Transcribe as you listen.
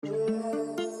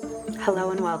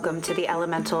Hello and welcome to the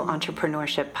Elemental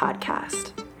Entrepreneurship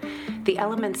Podcast. The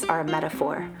elements are a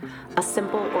metaphor, a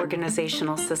simple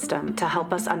organizational system to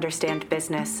help us understand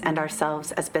business and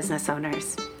ourselves as business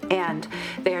owners. And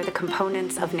they are the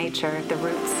components of nature, the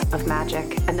roots of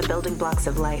magic, and the building blocks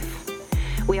of life.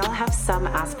 We all have some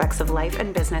aspects of life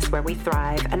and business where we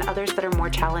thrive and others that are more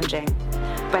challenging.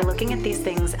 By looking at these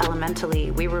things elementally,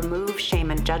 we remove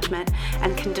shame and judgment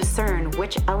and can discern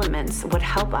which elements would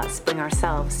help us bring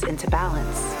ourselves into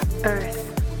balance.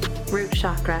 Earth, root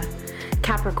chakra,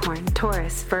 Capricorn,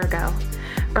 Taurus, Virgo.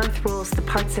 Earth rules the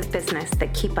parts of business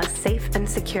that keep us safe and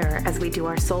secure as we do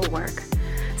our soul work.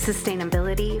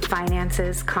 Sustainability,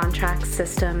 finances, contracts,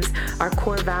 systems, our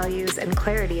core values, and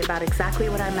clarity about exactly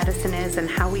what our medicine is and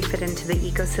how we fit into the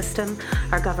ecosystem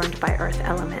are governed by Earth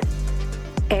element.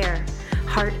 Air,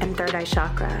 heart and third eye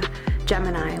chakra,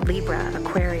 Gemini, Libra,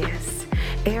 Aquarius.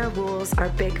 Air rules our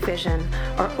big vision,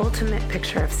 our ultimate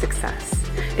picture of success.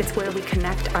 It's where we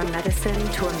connect our medicine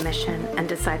to a mission and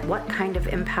decide what kind of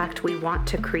impact we want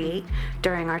to create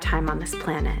during our time on this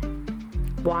planet.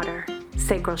 Water,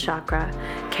 sacral chakra,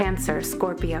 Cancer,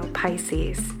 Scorpio,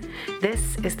 Pisces.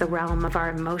 This is the realm of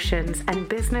our emotions, and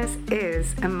business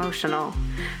is emotional.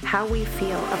 How we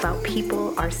feel about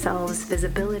people, ourselves,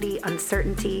 visibility,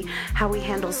 uncertainty, how we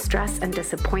handle stress and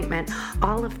disappointment,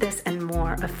 all of this and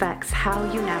more affects how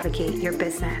you navigate your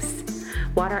business.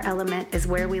 Water element is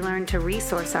where we learn to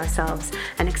resource ourselves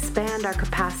and expand our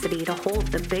capacity to hold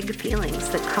the big feelings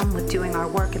that come with doing our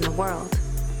work in the world.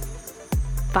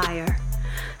 Fire,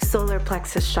 solar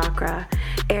plexus chakra,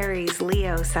 Aries,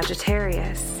 Leo,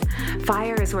 Sagittarius.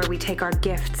 Fire is where we take our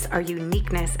gifts, our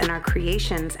uniqueness, and our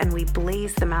creations, and we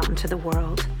blaze them out into the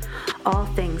world. All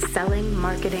things selling,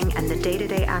 marketing, and the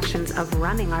day-to-day actions of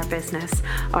running our business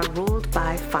are ruled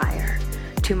by fire.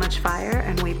 Too much fire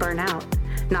and we burn out.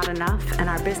 Not enough and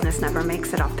our business never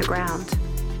makes it off the ground.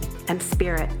 And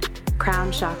spirit,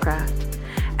 crown chakra.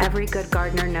 Every good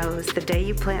gardener knows the day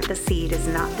you plant the seed is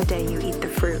not the day you eat the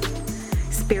fruit.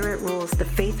 Spirit rules the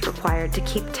faith required to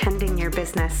keep tending your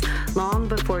business long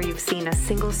before you've seen a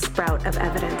single sprout of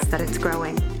evidence that it's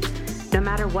growing. No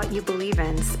matter what you believe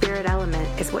in, spirit element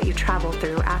is what you travel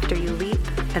through after you leap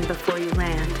and before you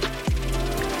land.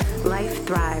 Life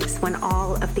thrives when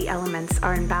all of the elements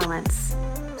are in balance.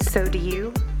 So do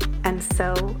you, and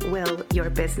so will your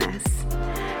business.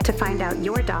 To find out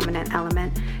your dominant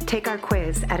element, take our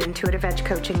quiz at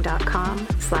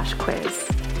intuitiveedgecoaching.com/quiz.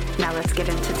 Now let's get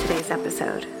into today's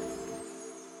episode.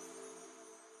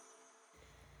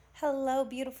 Hello,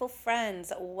 beautiful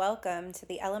friends. Welcome to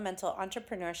the Elemental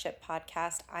Entrepreneurship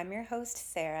Podcast. I'm your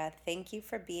host, Sarah. Thank you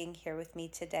for being here with me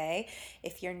today.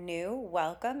 If you're new,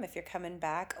 welcome. If you're coming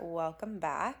back, welcome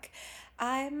back.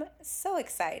 I'm so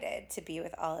excited to be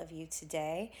with all of you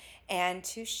today and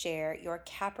to share your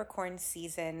Capricorn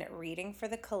season reading for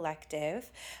the collective.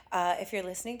 If you're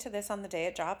listening to this on the day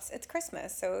it drops, it's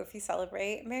Christmas. So if you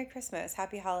celebrate, Merry Christmas,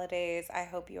 Happy Holidays. I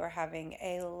hope you are having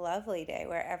a lovely day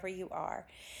wherever you are.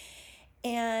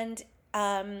 And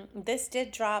this did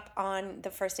drop on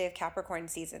the first day of Capricorn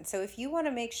season. So if you want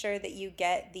to make sure that you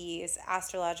get these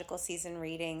astrological season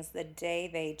readings the day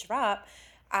they drop,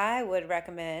 I would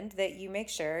recommend that you make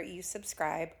sure you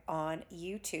subscribe on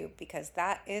YouTube because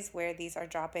that is where these are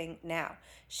dropping now.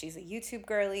 She's a YouTube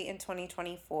girly in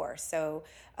 2024. So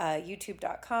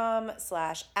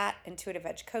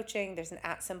youtube.com/@intuitiveedgecoaching. There's an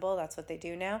 @ symbol. That's what they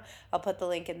do now. I'll put the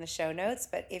link in the show notes.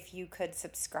 But if you could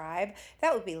subscribe,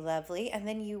 that would be lovely. And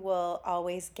then you will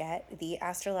always get the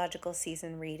astrological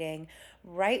season reading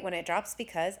right when it drops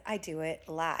because I do it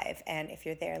live. And if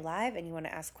you're there live and you want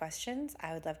to ask questions,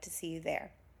 I would love to see you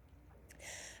there.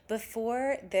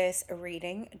 Before this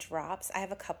reading drops, I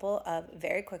have a couple of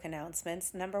very quick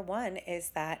announcements. Number one is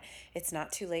that it's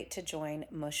not too late to join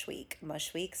Mush Week.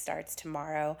 Mush Week starts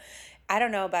tomorrow. I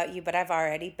don't know about you, but I've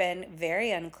already been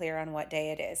very unclear on what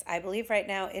day it is. I believe right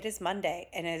now it is Monday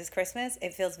and it is Christmas.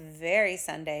 It feels very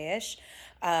Sunday-ish,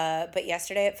 but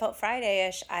yesterday it felt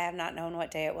Friday-ish. I have not known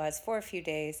what day it was for a few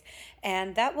days,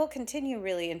 and that will continue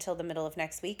really until the middle of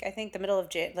next week. I think the middle of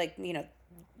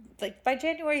by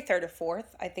January 3rd or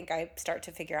 4th, I think I start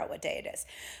to figure out what day it is.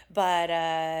 But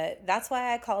that's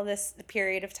why I call this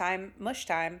period of time Mush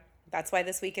time. That's why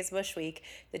this week is Mush Week.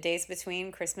 The days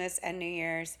between Christmas and New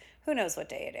Year's, who knows what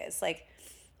day it is.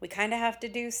 We kind of have to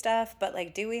do stuff, but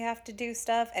do we have to do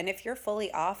stuff? And if you're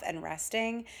fully off and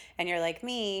resting and you're like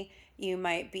me, you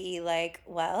might be like,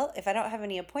 well, if I don't have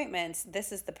any appointments,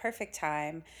 this is the perfect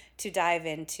time to dive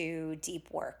into deep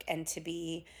work and to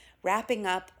be wrapping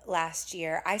up last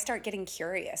year, I start getting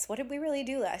curious. What did we really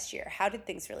do last year? How did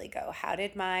things really go? How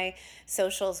did my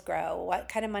socials grow? What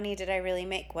kind of money did I really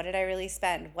make? What did I really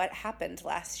spend? What happened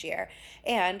last year?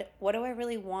 And what do I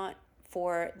really want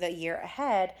for the year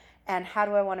ahead? And how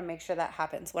do I want to make sure that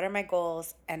happens? What are my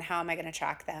goals and how am I going to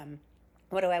track them?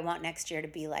 What do I want next year to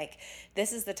be like?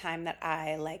 This is the time that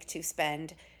I like to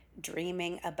spend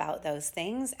dreaming about those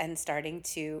things and starting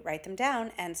to write them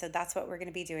down. And so that's what we're going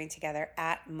to be doing together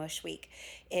at Mush Week.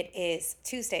 It is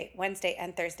Tuesday, Wednesday,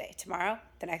 and Thursday. Tomorrow,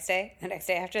 the next day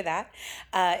after that.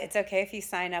 It's okay if you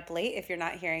sign up late. If you're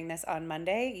not hearing this on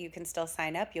Monday, you can still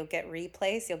sign up. You'll get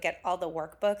replays. You'll get all the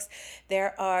workbooks.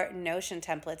 There are Notion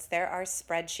templates. There are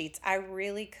spreadsheets. I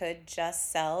really could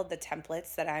just sell the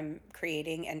templates that I'm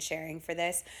creating and sharing for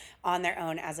this on their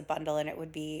own as a bundle, and it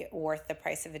would be worth the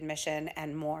price of admission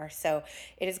and more. So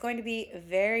it is going to be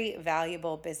very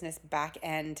valuable business back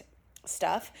end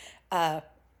stuff.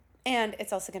 And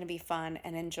it's also going to be fun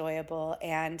and enjoyable.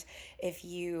 And if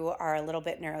you are a little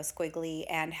bit neurosquiggly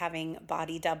and having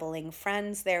body doubling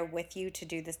friends there with you to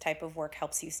do this type of work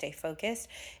helps you stay focused,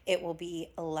 it will be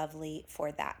lovely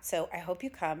for that. So I hope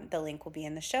you come. The link will be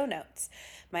in the show notes.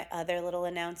 My other little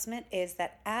announcement is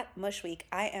that at Mush Week,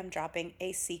 I am dropping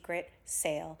a secret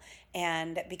sale.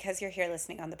 And because you're here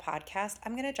listening on the podcast,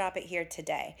 I'm going to drop it here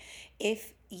today.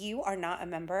 If you are not a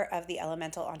member of the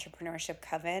Elemental Entrepreneurship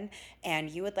Coven and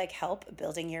you would like help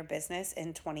building your business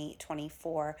in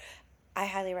 2024, I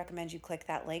highly recommend you click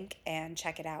that link and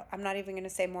check it out. I'm not even going to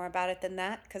say more about it than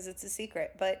that because it's a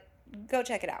secret, but go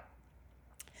check it out.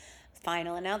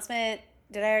 Final announcement.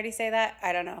 Did I already say that?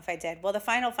 I don't know if I did. Well, the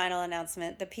final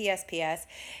announcement, the PSPS,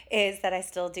 is that I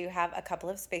still do have a couple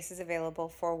of spaces available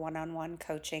for one-on-one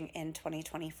coaching in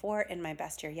 2024 in my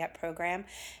Best Year Yet program.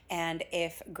 And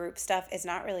if group stuff is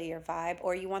not really your vibe,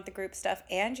 or you want the group stuff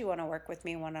and you want to work with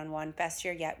me one-on-one, Best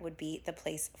Year Yet would be the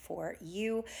place for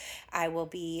you. I will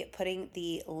be putting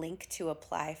the link to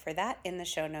apply for that in the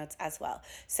show notes as well.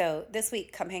 So this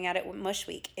week, come hang out at Mush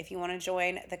Week. If you want to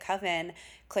join the Coven,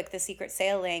 click the secret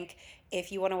sale link. If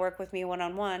you want to work with me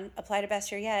one-on-one, apply to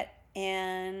Best Year Yet.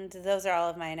 And those are all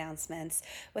of my announcements.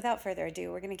 Without further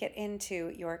ado, we're going to get into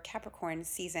your Capricorn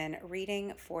season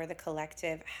reading for the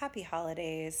collective. Happy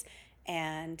holidays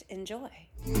and enjoy.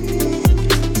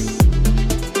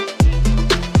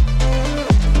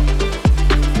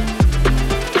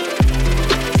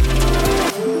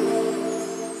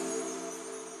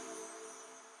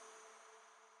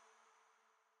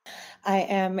 I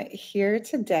am here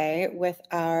today with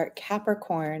our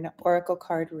Capricorn Oracle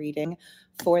card reading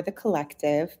for the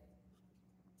collective.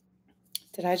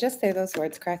 Did I just say those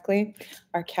words correctly?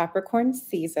 Our Capricorn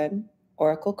season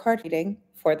Oracle card reading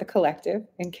for the collective,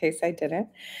 in case I didn't.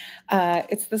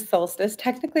 It's the solstice.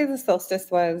 Technically, the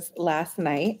solstice was last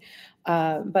night,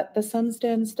 but the sun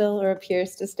stands still or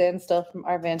appears to stand still from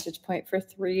our vantage point for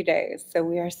 3 days. So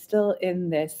we are still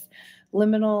in this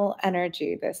liminal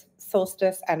energy, this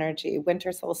solstice energy,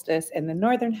 winter solstice in the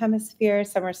northern hemisphere,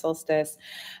 summer solstice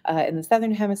in the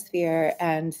southern hemisphere.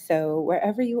 And so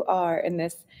wherever you are in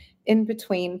this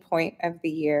in-between point of the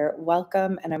year,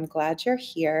 welcome, and I'm glad you're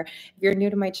here. If you're new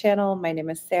to my channel, my name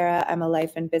is Sarah. I'm a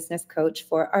life and business coach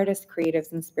for artists,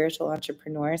 creatives, and spiritual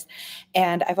entrepreneurs.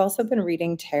 And I've also been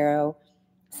reading tarot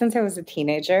since I was a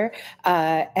teenager.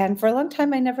 And for a long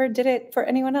time, I never did it for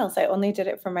anyone else. I only did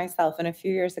it for myself. And a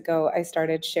few years ago, I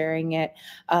started sharing it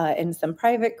in some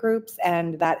private groups,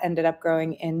 and that ended up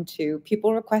growing into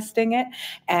people requesting it.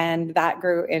 And that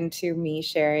grew into me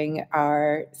sharing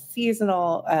our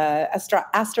seasonal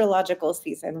astrological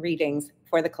season readings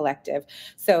for the collective.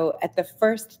 So at the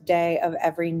first day of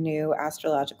every new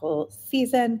astrological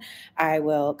season, I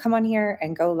will come on here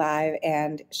and go live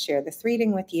and share this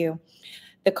reading with you.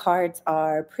 The cards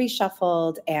are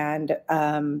pre-shuffled, and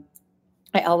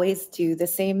I always do the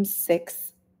same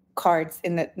 6 cards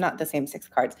not the same 6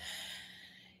 cards.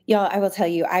 Y'all, I will tell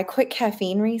you, I quit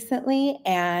caffeine recently,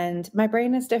 and my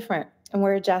brain is different, and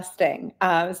we're adjusting.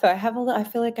 So I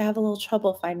feel like I have a little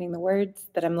trouble finding the words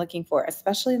that I'm looking for,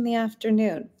 especially in the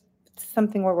afternoon. It's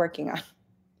something we're working on.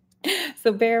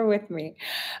 So bear with me.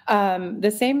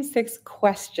 The same 6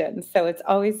 questions. So it's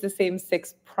always the same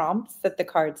 6 prompts that the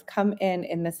cards come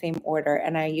in the same order.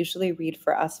 And I usually read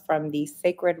for us from the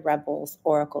Sacred Rebels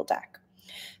Oracle deck.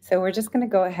 So we're just going to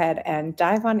go ahead and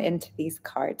dive on into these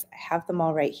cards. I have them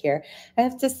all right here. I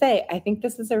have to say, I think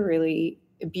this is a really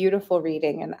beautiful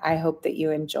reading, and I hope that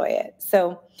you enjoy it.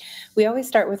 So we always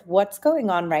start with what's going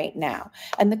on right now.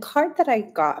 And the card that I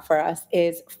got for us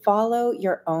is Follow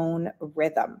Your Own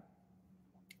Rhythm.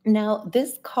 Now,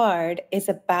 this card is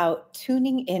about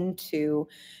tuning into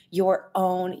your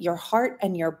heart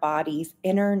and your body's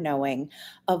inner knowing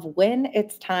of when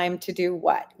it's time to do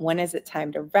what. When is it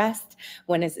time to rest?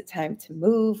 When is it time to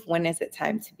move? When is it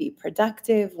time to be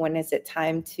productive? When is it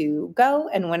time to go?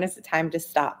 And when is it time to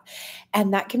stop?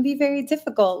 And that can be very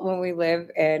difficult when we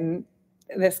live in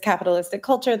this capitalistic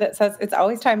culture that says it's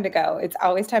always time to go, it's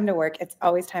always time to work, it's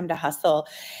always time to hustle.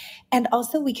 And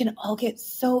also, we can all get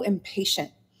so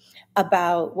impatient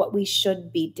about what we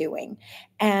should be doing.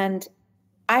 And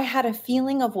I had a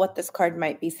feeling of what this card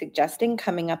might be suggesting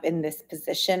coming up in this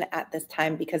position at this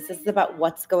time, because this is about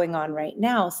what's going on right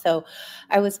now. So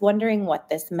I was wondering what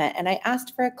this meant. And I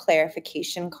asked for a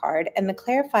clarification card, and the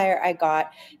clarifier I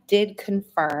got did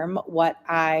confirm what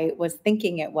I was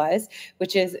thinking it was,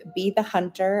 which is be the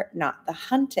hunter, not the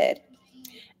hunted.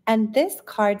 And this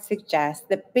card suggests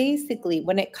that basically,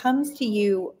 when it comes to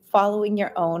you following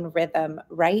your own rhythm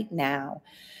right now,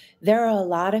 there are a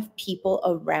lot of people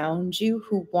around you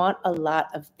who want a lot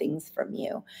of things from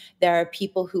you. There are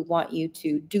people who want you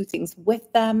to do things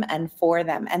with them and for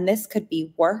them. And this could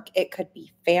be work, it could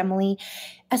be family.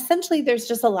 Essentially, there's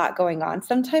just a lot going on.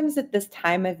 Sometimes at this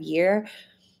time of year,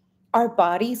 our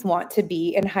bodies want to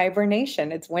be in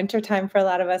hibernation. It's wintertime for a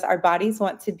lot of us. Our bodies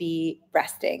want to be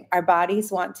resting. Our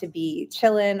bodies want to be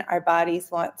chilling. Our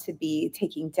bodies want to be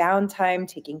taking downtime,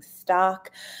 taking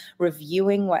stock,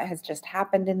 reviewing what has just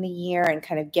happened in the year and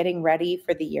kind of getting ready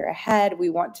for the year ahead. We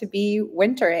want to be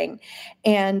wintering.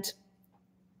 And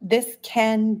this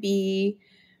can be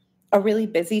a really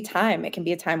busy time. It can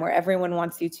be a time where everyone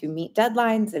wants you to meet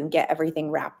deadlines and get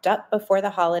everything wrapped up before the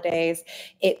holidays.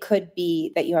 It could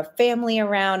be that you have family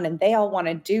around and they all want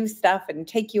to do stuff and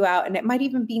take you out. And it might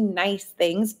even be nice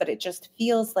things, but it just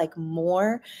feels like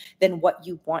more than what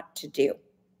you want to do.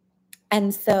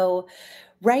 And so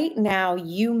right now,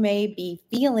 you may be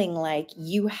feeling like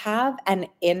you have an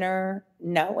inner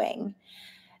knowing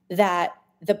that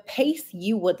the pace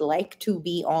you would like to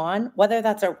be on, whether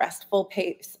that's a restful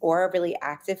pace or a really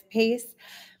active pace,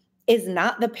 is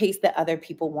not the pace that other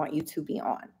people want you to be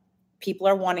on. People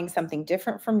are wanting something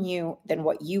different from you than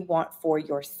what you want for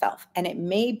yourself. And it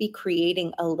may be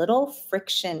creating a little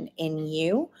friction in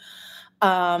you,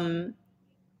 a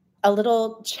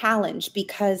little challenge,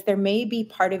 because there may be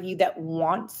part of you that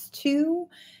wants to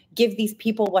give these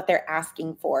people what they're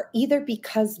asking for, either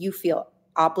because you feel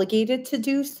obligated to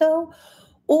do so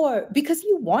or because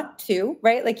you want to,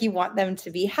 right? Like you want them to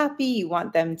be happy. You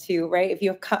want them to, right? If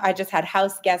you, I just had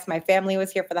house guests, my family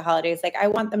was here for the holidays. Like I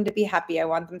want them to be happy. I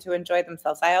want them to enjoy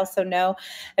themselves. I also know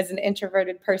as an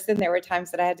introverted person, there were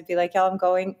times that I had to be like, y'all, I'm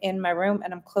going in my room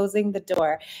and I'm closing the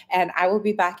door and I will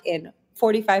be back in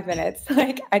 45 minutes.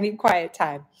 Like I need quiet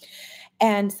time.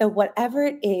 And so whatever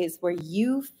it is where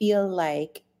you feel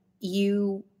like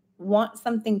you want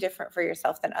something different for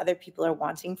yourself than other people are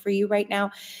wanting for you right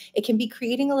now, it can be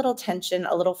creating a little tension,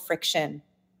 a little friction.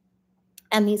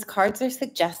 And these cards are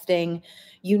suggesting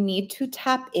you need to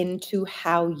tap into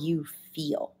how you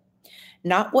feel,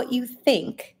 not what you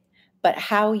think, but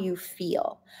how you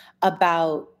feel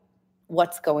about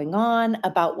what's going on,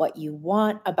 about what you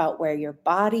want, about where your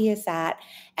body is at,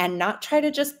 and not try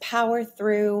to just power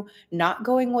through, not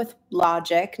going with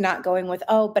logic, not going with,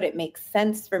 oh, but it makes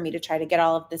sense for me to try to get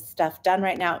all of this stuff done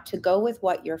right now, to go with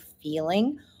what you're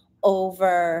feeling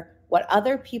over what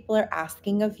other people are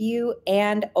asking of you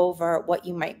and over what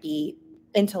you might be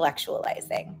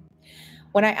intellectualizing.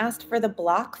 When I asked for the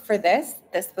block for this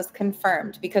was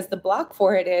confirmed, because the block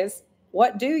for it is,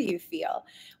 what do you feel?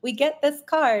 We get this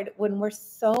card when we're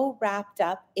so wrapped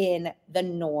up in the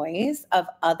noise of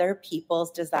other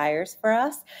people's desires for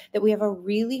us that we have a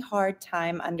really hard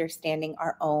time understanding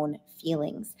our own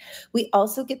feelings. We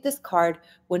also get this card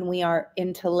when we are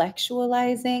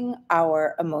intellectualizing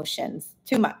our emotions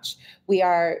too much. We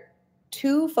are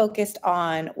too focused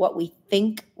on what we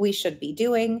think we should be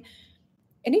doing.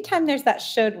 Anytime there's that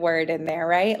should word in there,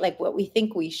 right? Like what we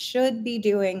think we should be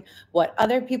doing, what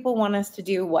other people want us to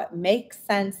do, what makes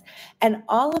sense. And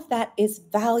all of that is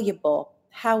valuable.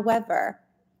 However,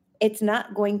 it's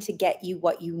not going to get you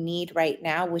what you need right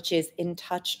now, which is in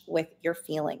touch with your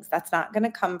feelings. That's not going to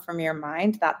come from your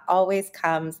mind. That always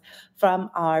comes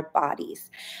from our bodies.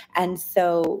 And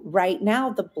so right now,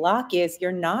 the block is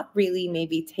you're not really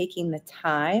maybe taking the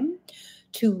time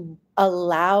to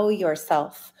allow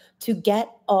yourself to get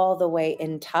all the way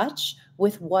in touch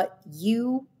with what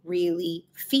you really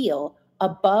feel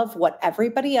above what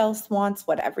everybody else wants,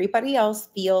 what everybody else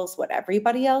feels, what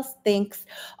everybody else thinks,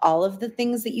 all of the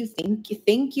things that you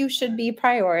think you should be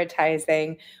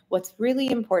prioritizing. What's really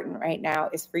important right now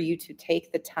is for you to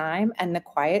take the time and the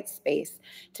quiet space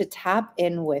to tap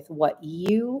in with what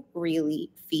you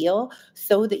really feel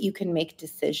so that you can make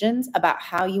decisions about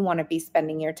how you want to be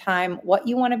spending your time, what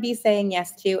you want to be saying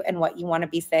yes to, and what you want to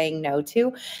be saying no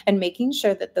to, and making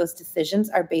sure that those decisions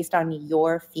are based on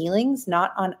your feelings,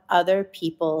 not on other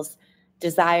people's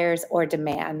desires or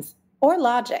demands or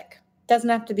logic. Doesn't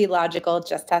have to be logical,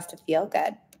 just has to feel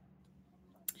good.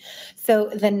 So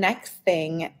the next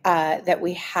thing that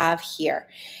we have here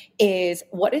is,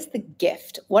 what is the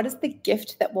gift? What is the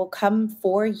gift that will come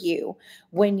for you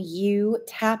when you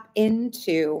tap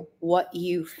into what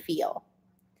you feel?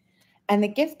 And the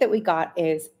gift that we got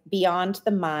is beyond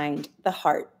the mind, the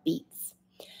heart beats.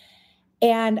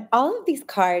 And all of these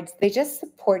cards, they just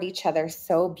support each other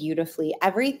so beautifully.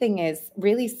 Everything is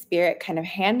really spirit kind of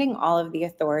handing all of the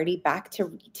authority back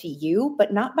to you,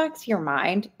 but not back to your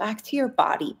mind, back to your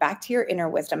body, back to your inner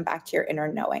wisdom, back to your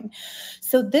inner knowing.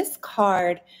 So this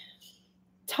card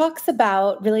talks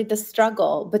about really the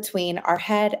struggle between our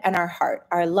head and our heart,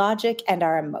 our logic and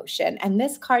our emotion. And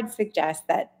this card suggests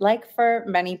that, like for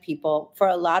many people, for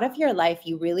a lot of your life,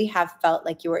 you really have felt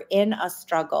like you were in a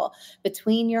struggle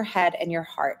between your head and your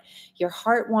heart. Your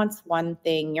heart wants one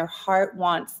thing. Your heart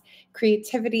wants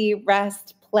creativity,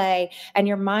 rest, play, and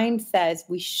your mind says,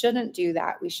 we shouldn't do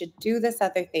that. We should do this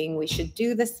other thing. We should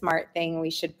do the smart thing. We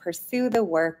should pursue the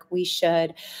work. We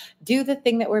should do the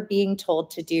thing that we're being told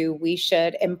to do. We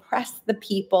should impress the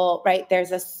people, right?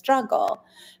 There's a struggle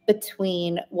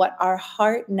between what our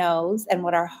heart knows and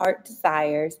what our heart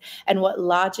desires and what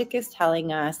logic is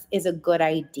telling us is a good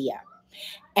idea.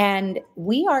 And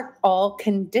we are all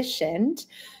conditioned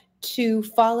to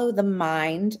follow the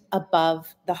mind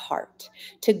above the heart,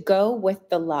 to go with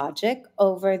the logic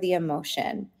over the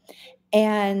emotion.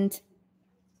 And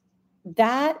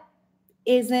that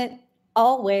isn't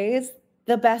always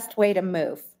the best way to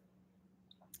move.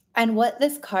 And what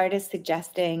this card is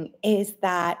suggesting is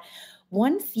that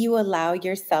once you allow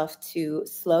yourself to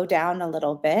slow down a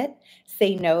little bit,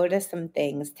 say no to some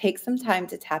things, take some time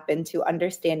to tap into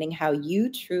understanding how you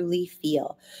truly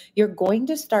feel, you're going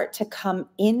to start to come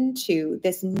into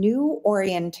this new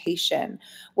orientation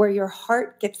where your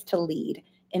heart gets to lead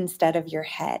instead of your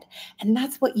head. And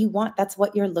that's what you want. That's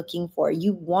what you're looking for.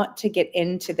 You want to get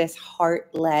into this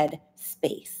heart-led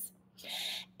space.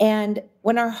 And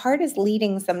when our heart is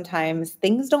leading, sometimes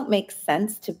things don't make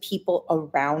sense to people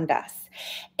around us.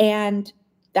 And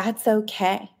that's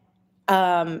okay.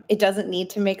 It doesn't need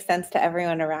to make sense to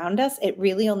everyone around us. It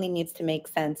really only needs to make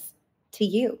sense to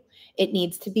you. It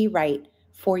needs to be right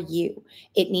for you.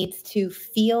 It needs to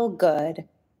feel good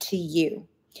to you.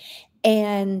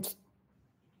 And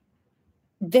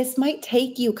this might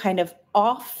take you kind of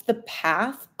off the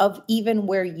path of even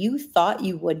where you thought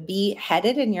you would be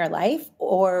headed in your life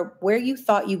or where you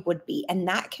thought you would be. And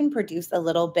that can produce a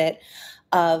little bit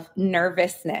of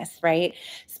nervousness, right?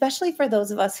 Especially for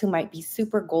those of us who might be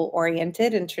super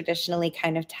goal-oriented and traditionally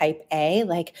kind of type A,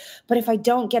 like, but if I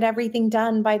don't get everything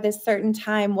done by this certain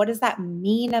time, what does that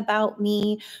mean about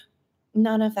me?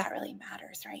 None of that really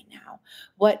matters right now.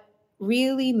 What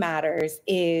really matters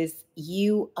is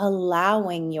you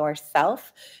allowing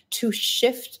yourself to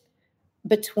shift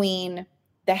between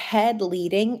the head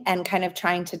leading and kind of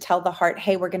trying to tell the heart,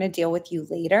 hey, we're going to deal with you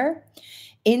later,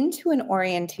 into an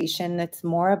orientation that's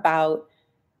more about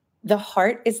the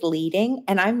heart is leading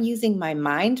and I'm using my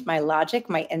mind, my logic,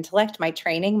 my intellect, my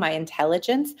training, my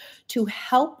intelligence to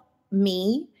help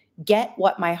me get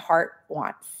what my heart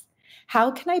wants.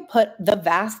 How can I put the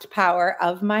vast power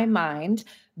of my mind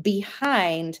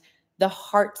behind the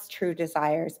heart's true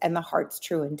desires and the heart's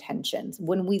true intentions?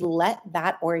 When we let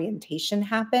that orientation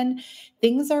happen,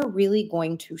 things are really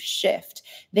going to shift.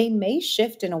 They may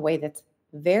shift in a way that's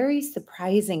very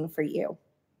surprising for you.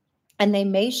 And they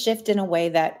may shift in a way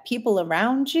that people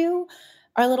around you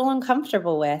are a little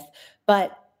uncomfortable with,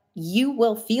 but you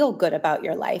will feel good about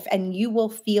your life and you will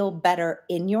feel better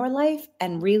in your life.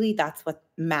 And really, that's what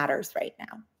matters right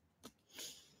now.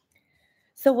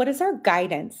 So what is our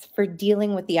guidance for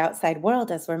dealing with the outside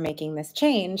world as we're making this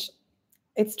change?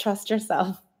 It's trust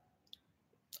yourself.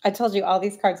 I told you all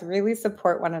these cards really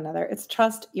support one another. It's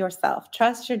trust yourself.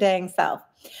 Trust your dang self.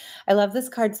 I love this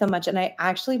card so much. And I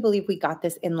actually believe we got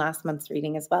this in last month's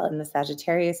reading as well, in the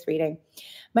Sagittarius reading.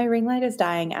 My ring light is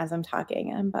dying as I'm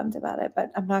talking and I'm bummed about it,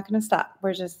 but I'm not going to stop.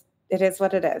 It is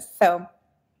what it is. So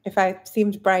if I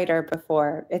seemed brighter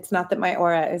before, it's not that my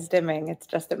aura is dimming. It's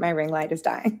just that my ring light is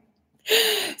dying.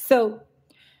 So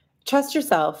trust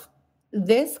yourself.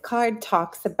 This card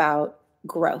talks about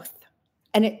growth.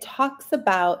 And it talks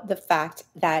about the fact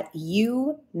that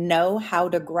you know how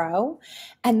to grow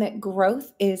and that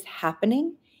growth is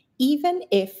happening, even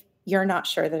if you're not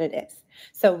sure that it is.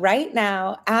 So, right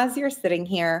now, as you're sitting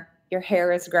here, your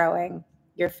hair is growing,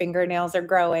 your fingernails are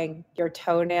growing, your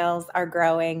toenails are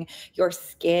growing, your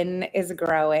skin is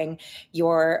growing,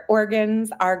 your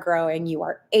organs are growing, you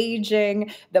are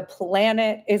aging, the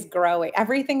planet is growing,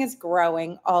 everything is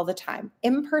growing all the time,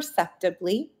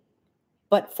 imperceptibly,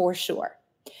 but for sure.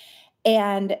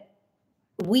 And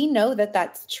we know that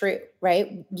that's true,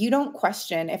 right? You don't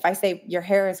question if I say your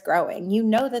hair is growing, you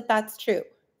know that that's true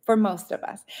for most of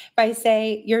us. If I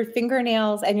say your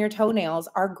fingernails and your toenails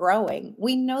are growing,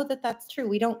 we know that that's true.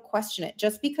 We don't question it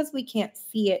just because we can't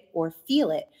see it or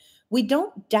feel it. We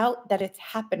don't doubt that it's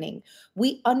happening.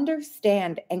 We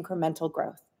understand incremental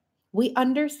growth. We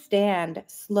understand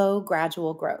slow,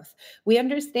 gradual growth. We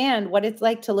understand what it's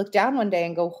like to look down one day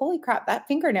and go, holy crap, that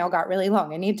fingernail got really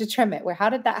long. I need to trim it. Where, how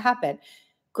did that happen?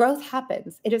 Growth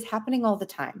happens. It is happening all the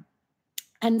time.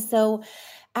 And so,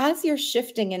 as you're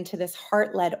shifting into this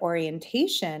heart led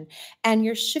orientation and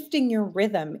you're shifting your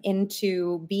rhythm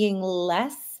into being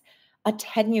less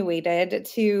attenuated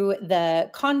to the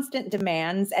constant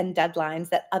demands and deadlines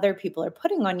that other people are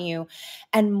putting on you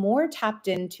and more tapped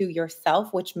into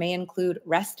yourself, which may include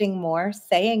resting more,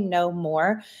 saying no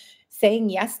more,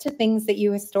 saying yes to things that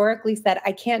you historically said,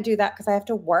 I can't do that because I have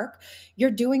to work.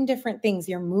 You're doing different things,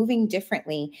 you're moving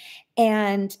differently.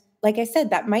 And like I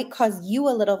said, that might cause you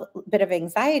a little bit of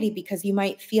anxiety because you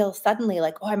might feel suddenly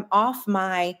like, oh, I'm off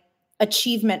my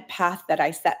achievement path that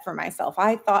I set for myself.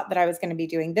 I thought that I was going to be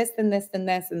doing this and this and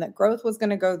this, and that growth was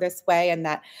going to go this way, and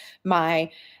that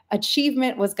my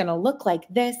achievement was going to look like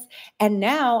this. And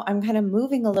now I'm kind of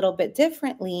moving a little bit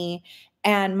differently,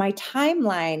 and my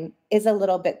timeline is a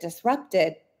little bit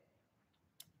disrupted.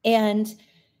 And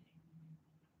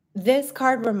this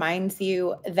card reminds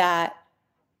you that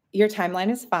your timeline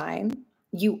is fine.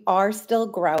 You are still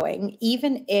growing,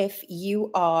 even if you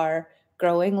are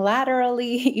growing laterally,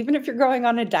 even if you're growing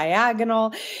on a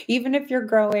diagonal, even if you're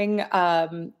growing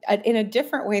in a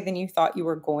different way than you thought you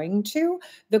were going to,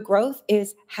 the growth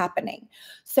is happening.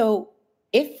 So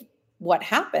if what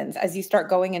happens as you start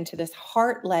going into this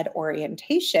heart-led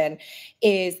orientation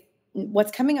is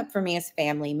what's coming up for me is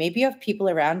family. Maybe you have people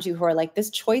around you who are like, this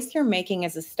choice you're making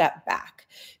is a step back.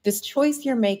 This choice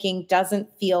you're making doesn't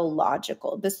feel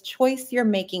logical. This choice you're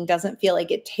making doesn't feel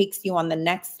like it takes you on the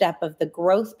next step of the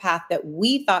growth path that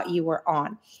we thought you were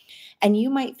on. And you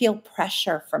might feel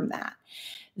pressure from that.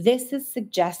 This is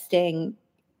suggesting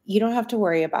you don't have to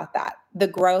worry about that. The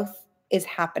growth is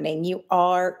happening. You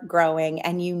are growing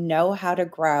and you know how to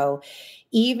grow,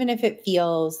 even if it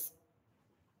feels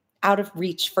out of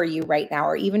reach for you right now,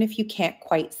 or even if you can't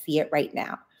quite see it right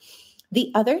now.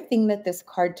 The other thing that this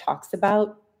card talks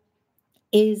about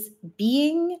is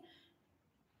being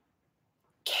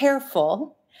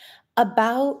careful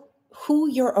about who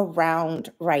you're around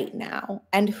right now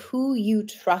and who you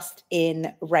trust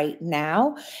in right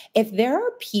now. If there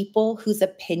are people whose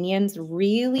opinions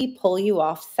really pull you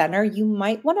off center, you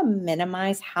might want to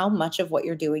minimize how much of what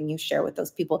you're doing you share with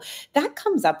those people. That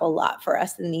comes up a lot for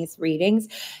us in these readings.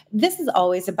 This is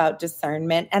always about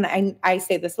discernment. And I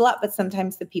say this a lot, but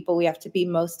sometimes the people we have to be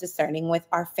most discerning with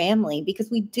are family, because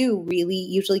we do really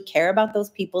usually care about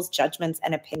those people's judgments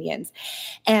and opinions.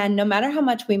 And no matter how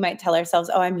much we might tell ourselves,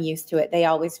 oh, I'm used to it, they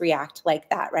always react like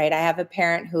that, right? I have a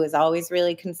parent who is always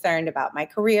really concerned about my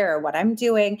career or what I'm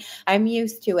doing. I'm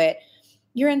used to it.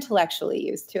 You're intellectually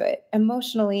used to it.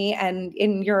 Emotionally and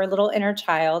in your little inner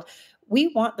child, we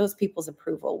want those people's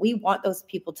approval. We want those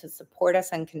people to support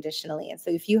us unconditionally. And so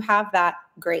if you have that,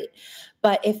 great.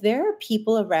 But if there are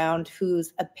people around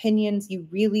whose opinions you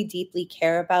really deeply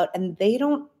care about, and they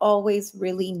don't always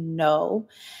really know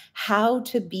how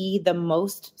to be the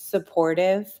most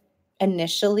supportive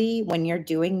initially when you're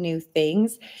doing new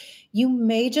things, you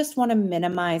may just want to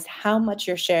minimize how much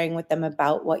you're sharing with them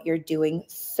about what you're doing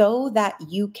so that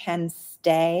you can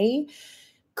stay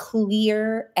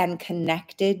clear and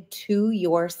connected to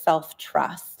your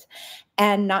self-trust,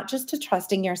 and not just to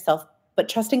trusting yourself, but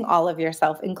trusting all of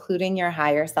yourself, including your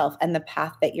higher self and the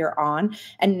path that you're on,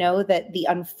 and know that the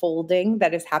unfolding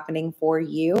that is happening for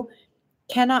you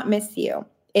cannot miss you.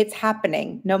 It's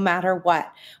happening no matter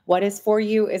what. What is for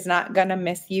you is not going to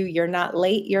miss you. You're not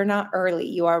late. You're not early.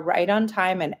 You are right on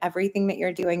time, and everything that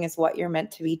you're doing is what you're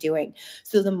meant to be doing.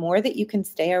 So the more that you can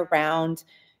stay around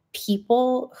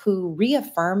people who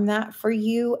reaffirm that for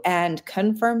you and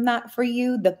confirm that for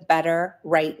you, the better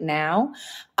right now.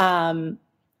 And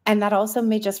that also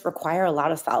may just require a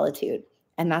lot of solitude.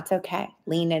 And that's okay.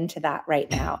 Lean into that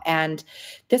right now. And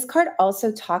this card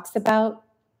also talks about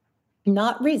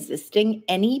not resisting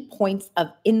any points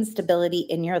of instability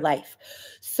in your life.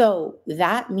 So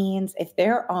that means if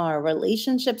there are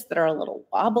relationships that are a little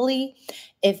wobbly,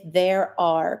 if there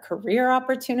are career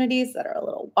opportunities that are a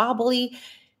little wobbly,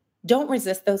 don't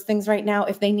resist those things right now.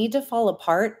 If they need to fall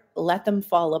apart, let them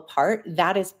fall apart.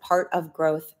 That is part of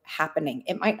growth happening.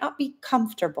 It might not be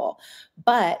comfortable,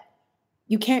 but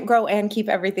you can't grow and keep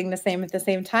everything the same at the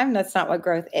same time. That's not what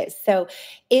growth is. So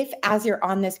if as you're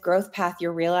on this growth path,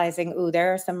 you're realizing, ooh,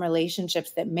 there are some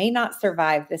relationships that may not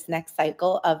survive this next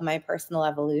cycle of my personal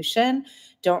evolution,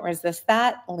 don't resist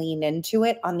that. Lean into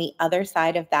it. On the other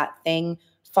side of that thing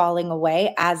falling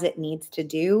away as it needs to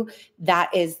do, that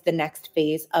is the next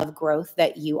phase of growth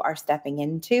that you are stepping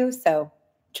into. So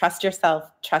trust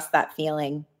yourself, trust that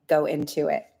feeling, go into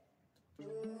it.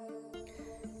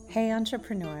 Hey,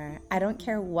 entrepreneur, I don't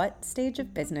care what stage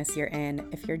of business you're in.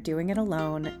 If you're doing it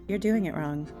alone, you're doing it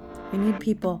wrong. We need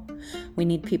people. We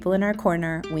need people in our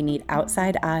corner. We need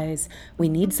outside eyes. We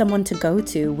need someone to go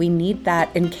to. We need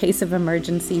that in case of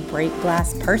emergency break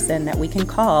glass person that we can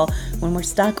call when we're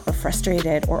stuck or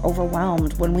frustrated or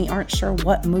overwhelmed, when we aren't sure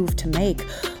what move to make,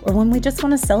 or when we just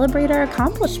want to celebrate our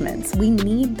accomplishments. We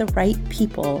need the right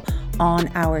people on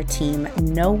our team.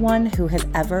 No one who has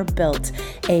ever built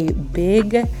a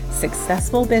big,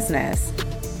 successful business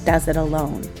does it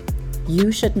alone.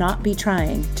 You should not be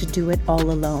trying to do it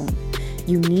all alone.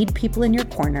 You need people in your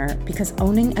corner because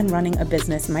owning and running a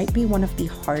business might be one of the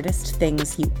hardest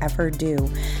things you ever do.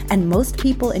 And most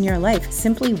people in your life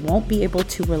simply won't be able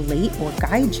to relate or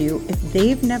guide you if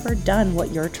they've never done what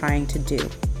you're trying to do.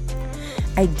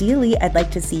 Ideally, I'd like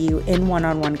to see you in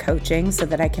one-on-one coaching so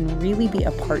that I can really be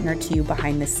a partner to you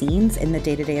behind the scenes in the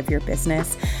day-to-day of your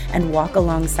business and walk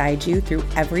alongside you through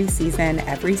every season,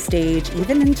 every stage,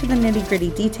 even into the nitty-gritty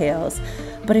details.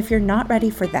 But if you're not ready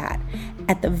for that,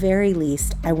 at the very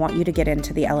least, I want you to get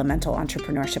into the Elemental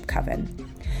Entrepreneurship Coven.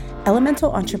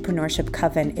 Elemental Entrepreneurship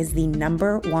Coven is the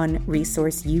 #1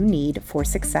 resource you need for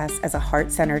success as a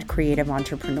heart-centered creative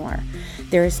entrepreneur.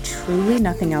 There is truly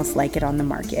nothing else like it on the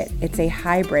market. It's a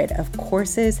hybrid of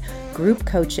courses, group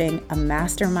coaching, a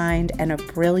mastermind, and a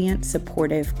brilliant,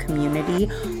 supportive community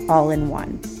all in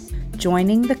one.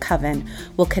 Joining the Coven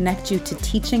will connect you to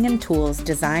teaching and tools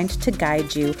designed to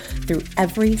guide you through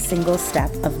every single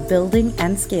step of building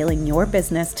and scaling your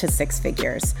business to 6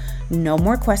 figures. No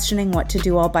more questioning what to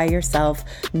do all by yourself.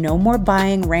 No more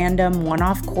buying random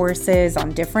one-off courses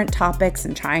on different topics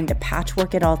and trying to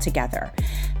patchwork it all together.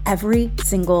 Every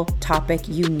single topic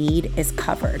you need is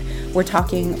covered. We're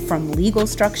talking from legal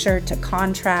structure to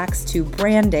contracts to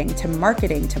branding to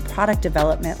marketing to product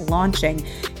development, launching,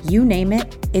 you name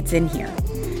it, it's in here.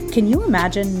 Can you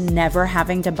imagine never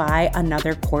having to buy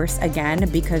another course again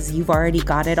because you've already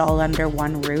got it all under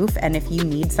one roof? And if you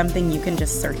need something, you can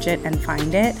just search it and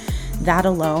find it. That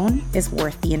alone is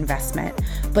worth the investment.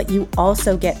 But you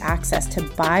also get access to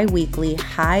bi-weekly,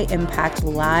 high-impact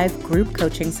live group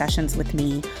coaching sessions with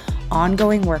me,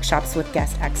 ongoing workshops with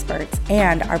guest experts,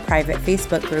 and our private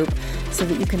Facebook group so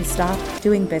that you can stop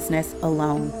doing business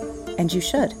alone. And you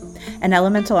should. An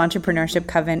Elemental Entrepreneurship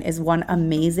Coven is one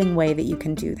amazing way that you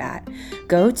can do that.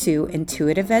 Go to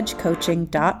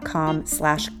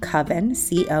intuitiveedgecoaching.com/coven,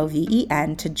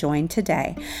 COVEN, to join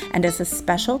today. And as a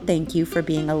special thank you for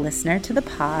being a listener to the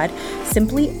pod,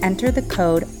 simply enter the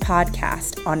code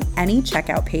PODCAST on any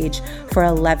checkout page for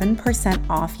 11%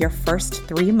 off your first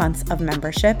 3 months of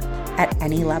membership at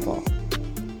any level.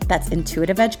 That's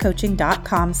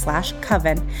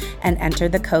intuitiveedgecoaching.com/coven and enter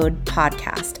the code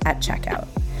PODCAST at checkout.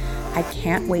 I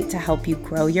can't wait to help you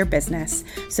grow your business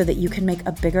so that you can make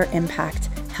a bigger impact,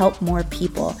 help more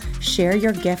people, share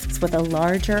your gifts with a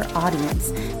larger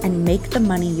audience, and make the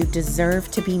money you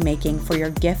deserve to be making for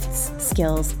your gifts,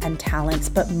 skills, and talents.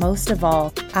 But most of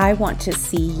all, I want to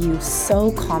see you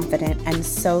so confident and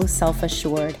so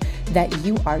self-assured that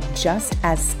you are just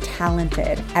as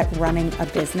talented at running a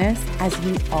business as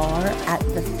you are at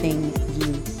the thing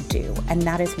you do. And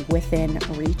that is within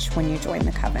reach when you join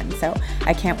the Coven. So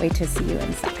I can't wait to see you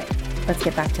inside. Let's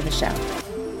get back to the show.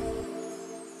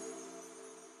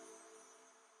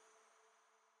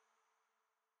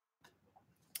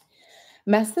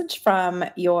 Message from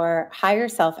your higher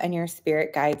self and your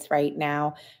spirit guides right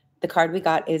now. The card we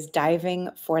got is Diving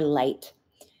for Light.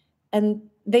 And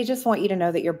they just want you to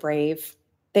know that you're brave.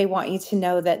 They want you to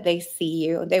know that they see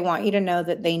you. They want you to know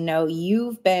that they know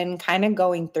you've been kind of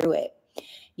going through it.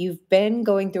 You've been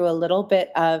going through a little bit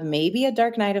of maybe a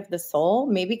dark night of the soul,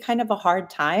 maybe kind of a hard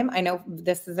time. I know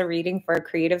this is a reading for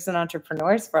creatives and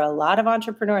entrepreneurs. For a lot of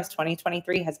entrepreneurs,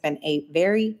 2023 has been a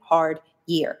very hard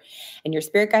year. And your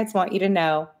spirit guides want you to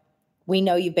know, we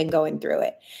know you've been going through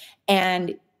it.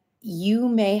 And you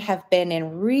may have been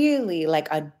in really like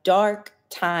a dark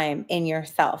time in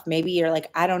yourself. Maybe you're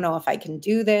like, I don't know if I can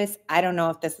do this. I don't know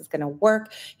if this is going to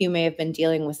work. You may have been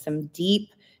dealing with some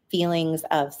deep feelings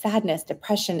of sadness,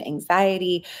 depression,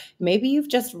 anxiety. Maybe you've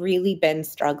just really been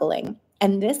struggling.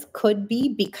 And this could be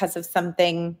because of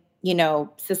something,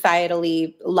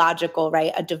 societally logical,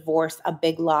 right? A divorce, a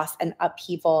big loss, an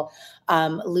upheaval,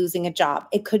 losing a job.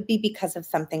 It could be because of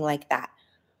something like that.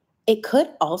 It could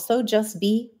also just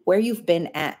be where you've been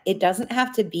at. It doesn't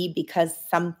have to be because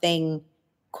something,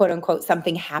 quote unquote,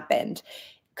 something happened.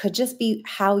 It could just be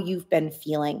how you've been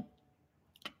feeling.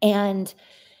 And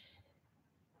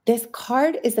this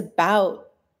card is about,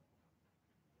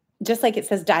 just like it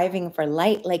says, diving for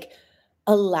light, like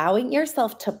allowing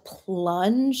yourself to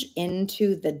plunge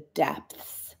into the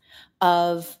depths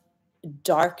of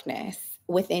darkness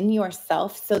within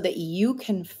yourself so that you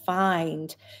can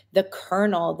find the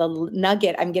kernel, the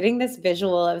nugget. I'm getting this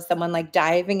visual of someone like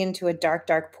diving into a dark,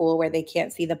 dark pool where they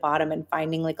can't see the bottom and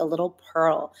finding like a little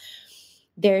pearl.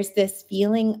 There's this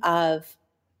feeling of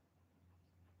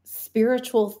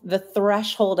the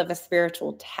threshold of a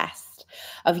spiritual test,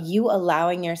 of you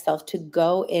allowing yourself to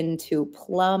go into,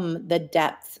 plumb the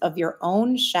depths of your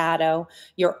own shadow,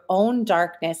 your own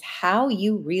darkness, how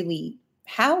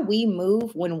we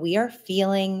move when we are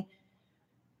feeling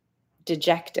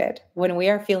dejected, when we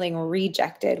are feeling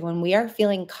rejected, when we are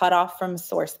feeling cut off from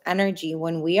source energy,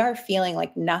 when we are feeling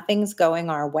like nothing's going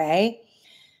our way.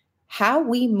 How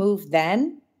we move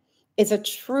then is a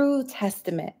true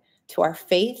testament to our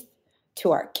faith,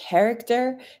 to our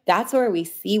character. That's where we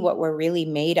see what we're really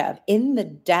made of, in the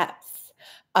depths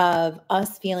of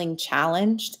us feeling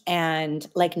challenged and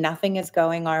like nothing is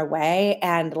going our way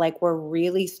and like we're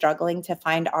really struggling to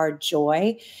find our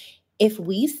joy. If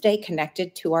we stay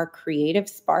connected to our creative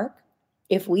spark,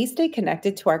 if we stay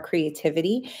connected to our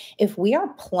creativity, if we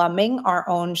are plumbing our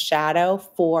own shadow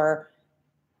for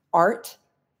art,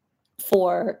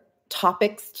 for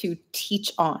topics to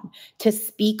teach on, to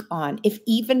speak on, if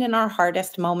even in our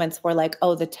hardest moments we're like,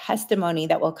 oh, the testimony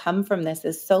that will come from this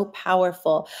is so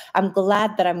powerful. I'm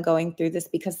glad that I'm going through this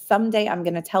because someday I'm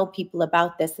going to tell people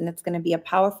about this and it's going to be a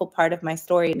powerful part of my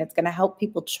story and it's going to help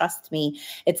people trust me.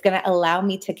 It's going to allow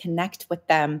me to connect with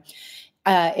them.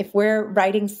 If we're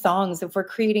writing songs, if we're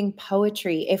creating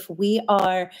poetry, if we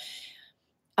are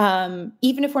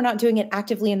even if we're not doing it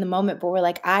actively in the moment, but we're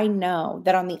like, I know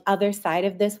that on the other side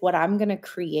of this, what I'm going to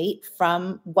create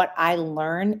from what I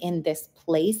learn in this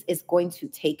place is going to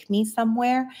take me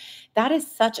somewhere. That is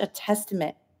such a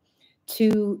testament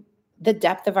to the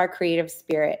depth of our creative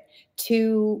spirit,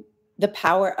 to the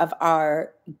power of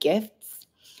our gifts,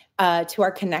 to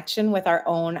our connection with our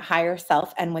own higher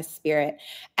self and with spirit.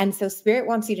 And so spirit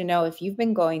wants you to know, if you've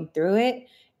been going through it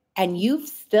and you've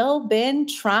still been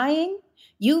trying,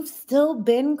 you've still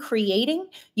been creating,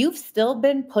 you've still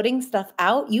been putting stuff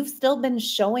out, you've still been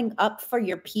showing up for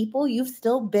your people, you've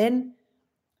still been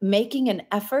making an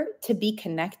effort to be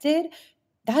connected,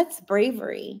 that's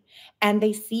bravery. And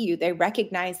they see you, they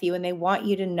recognize you, and they want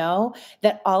you to know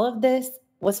that all of this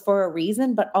was for a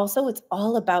reason, but also it's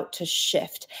all about to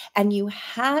shift. And you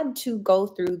had to go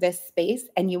through this space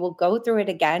and you will go through it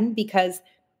again, because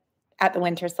at the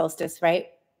winter solstice, right?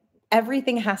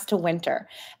 Everything has to winter.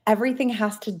 Everything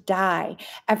has to die.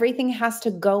 Everything has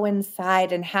to go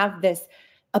inside and have this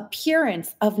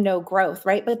appearance of no growth,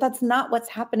 right? But that's not what's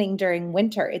happening during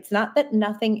winter. It's not that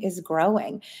nothing is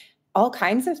growing. All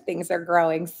kinds of things are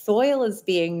growing. Soil is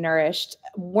being nourished.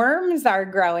 Worms are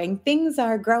growing. Things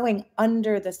are growing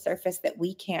under the surface that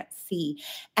we can't see.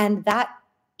 And that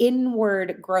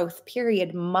inward growth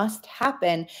period must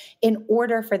happen in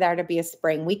order for there to be a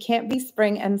spring. We can't be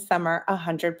spring and summer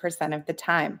 100% of the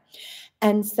time.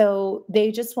 And so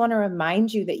they just want to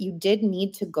remind you that you did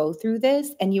need to go through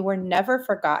this and you were never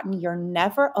forgotten. You're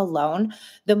never alone.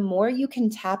 The more you can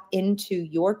tap into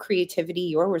your creativity,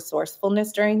 your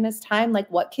resourcefulness during this time, like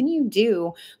what can you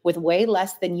do with way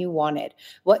less than you wanted?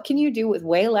 What can you do with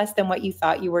way less than what you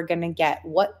thought you were going to get?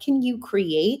 What can you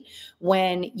create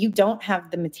when you don't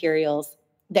have the materials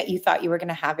that you thought you were going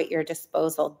to have at your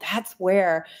disposal? That's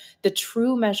where the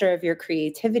true measure of your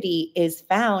creativity is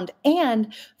found.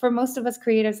 And for most of us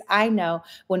creatives, I know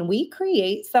when we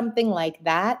create something like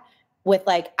that with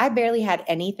like, I barely had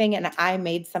anything and I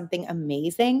made something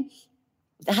amazing,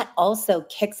 that also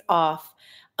kicks off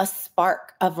a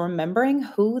spark of remembering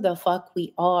who the fuck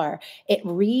we are. It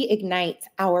reignites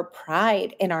our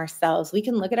pride in ourselves. We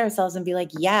can look at ourselves and be like,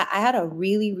 yeah, I had a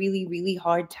really, really, really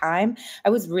hard time.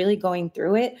 I was really going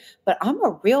through it, but I'm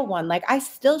a real one. Like, I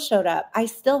still showed up. I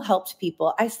still helped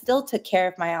people. I still took care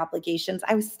of my obligations.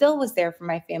 I still was there for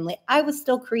my family. I was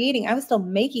still creating. I was still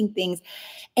making things.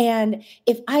 And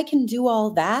if I can do all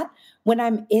that when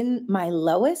I'm in my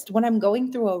lowest, when I'm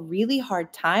going through a really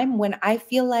hard time, when I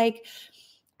feel like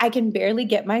I can barely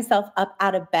get myself up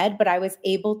out of bed, but I was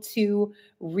able to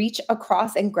reach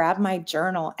across and grab my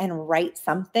journal and write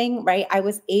something, right? I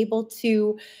was able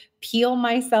to peel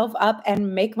myself up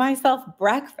and make myself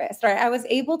breakfast, right? I was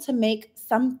able to make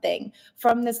something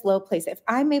from this low place. If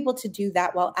I'm able to do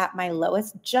that while at my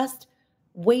lowest, just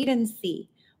wait and see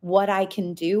what I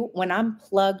can do when I'm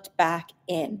plugged back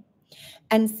in.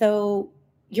 And so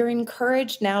you're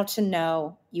encouraged now to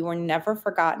know you were never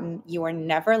forgotten. You were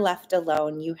never left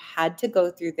alone. You had to go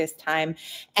through this time,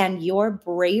 and your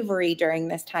bravery during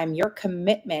this time, your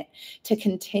commitment to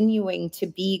continuing to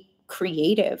be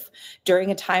creative during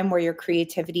a time where your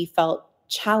creativity felt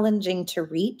challenging to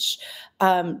reach,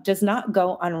 does not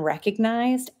go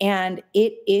unrecognized. And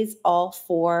it is all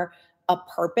for a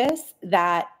purpose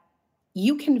that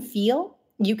you can feel,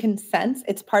 you can sense.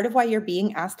 It's part of why you're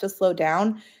being asked to slow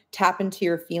down, tap into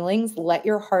your feelings, let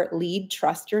your heart lead,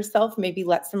 trust yourself, maybe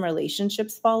let some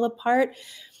relationships fall apart.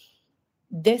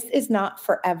 This is not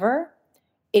forever.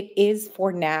 It is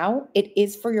for now. It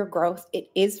is for your growth. It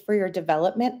is for your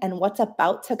development. And what's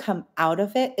about to come out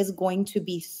of it is going to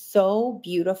be so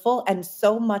beautiful and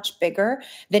so much bigger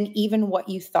than even what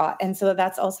you thought. And so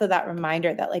that's also that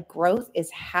reminder that like growth is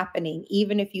happening,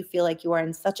 even if you feel like you are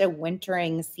in such a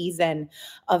wintering season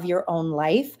of your own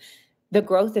life. The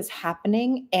growth is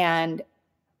happening and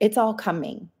it's all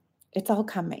coming. It's all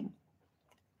coming.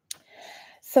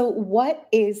 So, what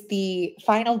is the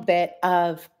final bit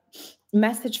of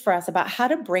message for us about how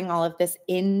to bring all of this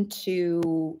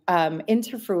into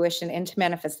fruition, into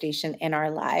manifestation in our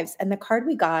lives? And the card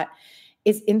we got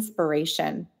is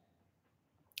inspiration.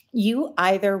 You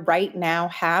either right now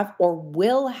have or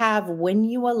will have when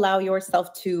you allow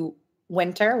yourself to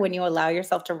winter, when you allow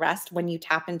yourself to rest, when you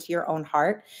tap into your own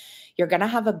heart, you're going to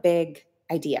have a big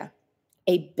idea,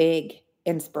 a big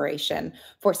inspiration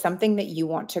for something that you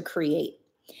want to create.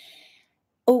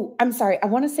 Oh, I'm sorry. I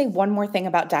want to say one more thing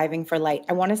about diving for light.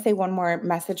 I want to say one more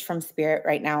message from spirit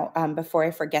right now before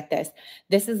I forget this.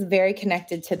 This is very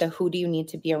connected to the who do you need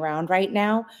to be around right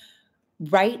now.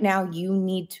 Right now, you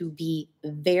need to be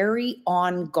very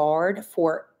on guard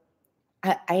for,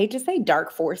 I hate to say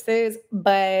dark forces,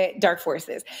 but dark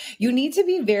forces. You need to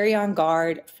be very on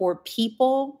guard for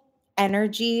people,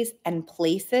 energies, and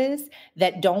places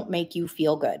that don't make you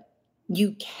feel good.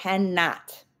 You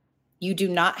cannot. You do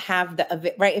not have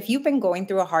right? If you've been going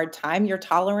through a hard time, your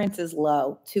tolerance is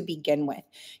low to begin with.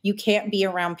 You can't be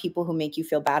around people who make you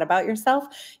feel bad about yourself.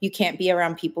 You can't be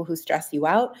around people who stress you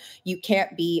out. You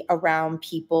can't be around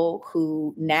people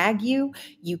who nag you.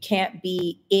 You can't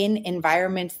be in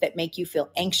environments that make you feel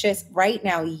anxious. Right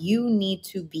now, you need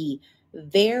to be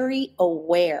very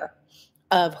aware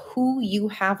of who you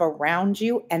have around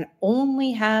you and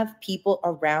only have people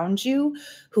around you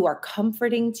who are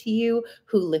comforting to you,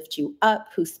 who lift you up,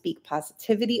 who speak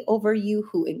positivity over you,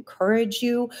 who encourage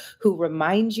you, who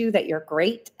remind you that you're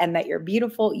great and that you're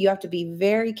beautiful. You have to be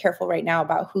very careful right now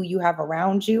about who you have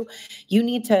around you.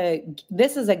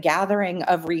 This is a gathering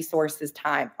of resources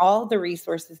time. All the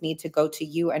resources need to go to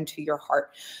you and to your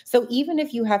heart. So even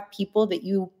if you have people that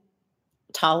you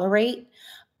tolerate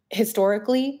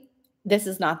historically, this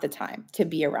is not the time to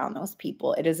be around those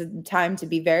people. It is a time to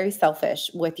be very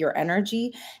selfish with your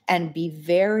energy and be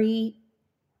very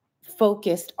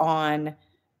focused on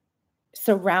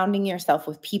surrounding yourself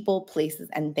with people,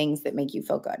 places, and things that make you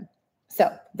feel good.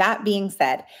 So that being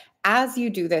said, as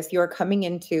you do this, you're coming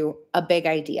into a big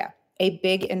idea, a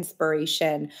big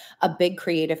inspiration, a big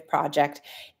creative project.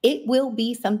 It will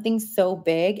be something so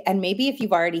big. And maybe if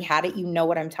you've already had it, you know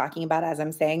what I'm talking about as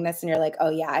I'm saying this. And you're like, oh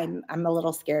yeah, I'm a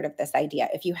little scared of this idea.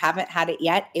 If you haven't had it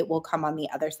yet, it will come on the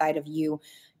other side of you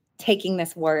taking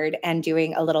this word and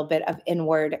doing a little bit of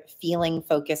inward feeling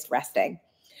focused resting.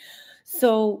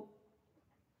 So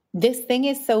this thing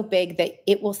is so big that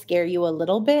it will scare you a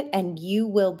little bit and you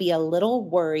will be a little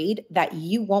worried that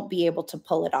you won't be able to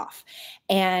pull it off.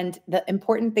 And the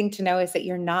important thing to know is that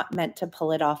you're not meant to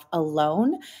pull it off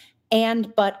alone.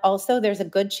 But also there's a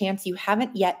good chance you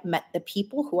haven't yet met the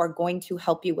people who are going to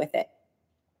help you with it.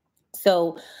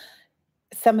 So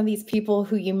some of these people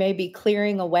who you may be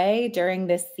clearing away during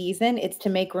this season, it's to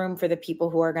make room for the people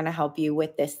who are going to help you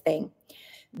with this thing.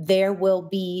 There will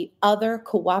be other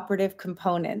cooperative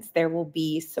components. There will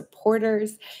be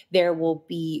supporters. There will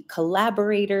be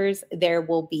collaborators. There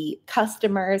will be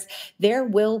customers. There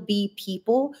will be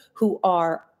people who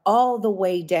are all the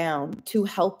way down to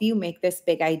help you make this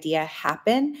big idea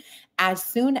happen. As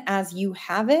soon as you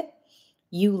have it,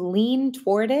 you lean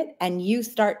toward it and you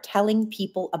start telling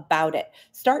people about it.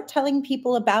 Start telling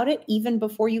people about it even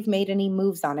before you've made any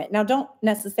moves on it. Now, don't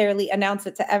necessarily announce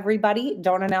it to everybody.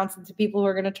 Don't announce it to people who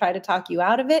are going to try to talk you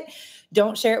out of it.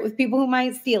 Don't share it with people who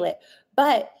might steal it.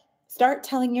 But start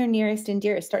telling your nearest and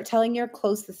dearest. Start telling your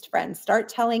closest friends. Start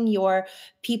telling your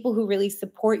people who really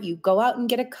support you. Go out and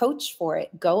get a coach for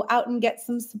it. Go out and get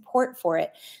some support for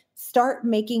it. Start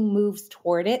making moves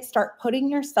toward it. Start putting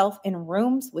yourself in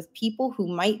rooms with people who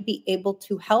might be able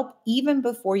to help even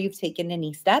before you've taken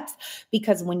any steps.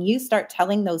 Because when you start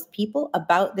telling those people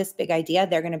about this big idea,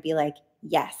 they're going to be like,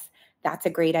 yes, that's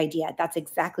a great idea. That's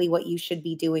exactly what you should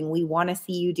be doing. We want to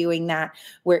see you doing that.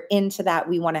 We're into that.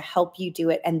 We want to help you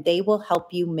do it. And they will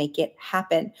help you make it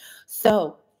happen.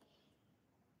 So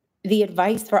the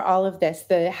advice for all of this,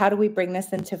 how do we bring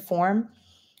this into form?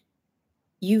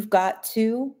 You've got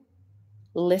to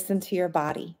listen to your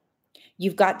body.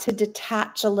 You've got to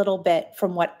detach a little bit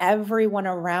from what everyone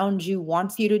around you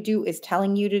wants you to do, is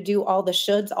telling you to do, all the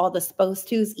shoulds, all the supposed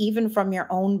tos, even from your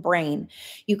own brain.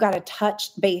 You've got to touch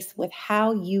base with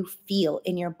how you feel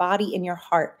in your body, in your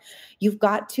heart. You've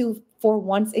got to, for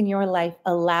once in your life,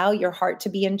 allow your heart to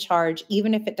be in charge,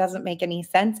 even if it doesn't make any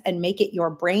sense, and make it your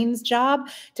brain's job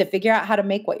to figure out how to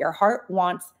make what your heart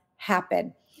wants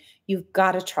happen. You've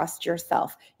got to trust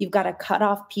yourself. You've got to cut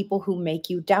off people who make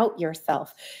you doubt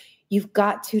yourself. You've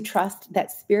got to trust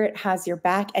that spirit has your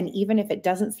back. And even if it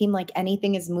doesn't seem like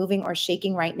anything is moving or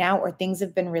shaking right now, or things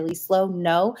have been really slow,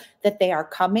 know that they are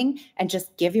coming, and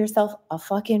just give yourself a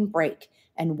fucking break.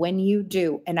 And when you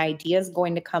do, an idea is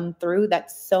going to come through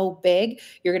that's so big,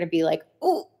 you're going to be like,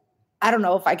 oh, I don't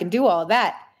know if I can do all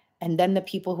that. And then the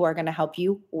people who are going to help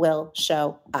you will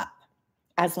show up,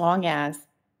 as long as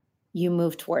you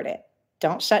move toward it.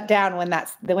 Don't shut down when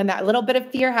that little bit of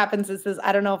fear happens and says,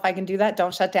 I don't know if I can do that.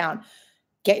 Don't shut down.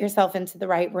 Get yourself into the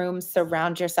right rooms,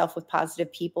 surround yourself with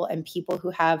positive people and people who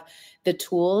have the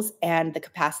tools and the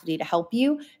capacity to help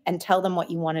you, and tell them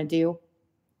what you want to do.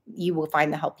 You will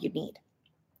find the help you need.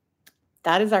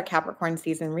 That is our Capricorn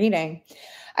season reading.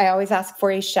 I always ask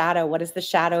for a shadow. What is the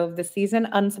shadow of the season?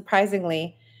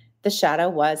 Unsurprisingly, the shadow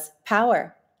was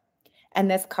power. And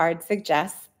this card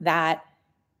suggests that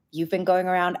you've been going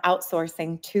around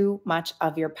outsourcing too much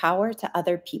of your power to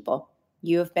other people.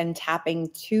 You have been tapping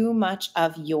too much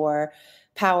of your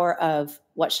power of,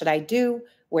 what should I do?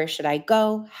 Where should I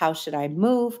go? How should I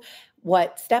move?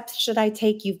 What steps should I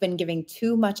take? You've been giving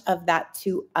too much of that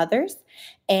to others,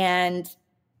 and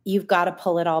you've got to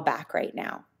pull it all back right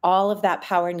now. All of that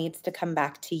power needs to come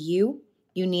back to you.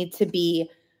 You need to be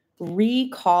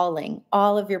recalling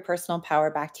all of your personal power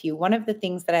back to you. One of the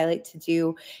things that I like to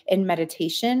do in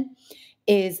meditation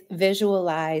is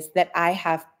visualize that I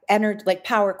have energy, like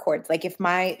power cords. Like if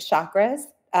my chakras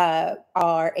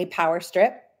are a power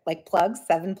strip, like plugs,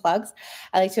 7 plugs,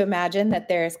 I like to imagine that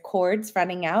there's cords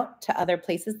running out to other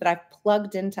places that I've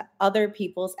plugged into other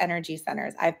people's energy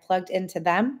centers. I've plugged into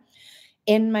them.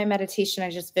 In my meditation, I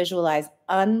just visualize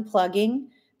unplugging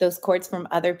those cords from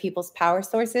other people's power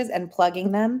sources and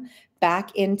plugging them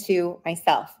back into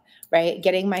myself, right?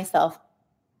 Getting myself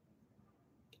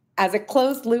as a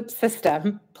closed loop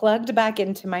system plugged back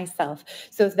into myself.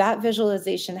 So if that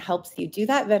visualization helps you, do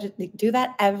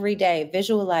that every day.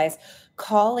 Visualize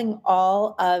calling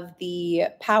all of the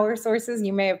power sources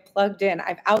you may have plugged in.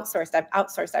 I've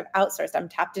outsourced. I'm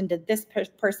tapped into this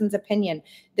person's opinion,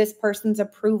 this person's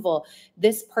approval,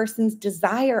 this person's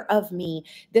desire of me,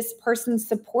 this person's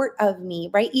support of me,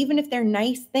 right? Even if they're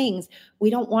nice things, we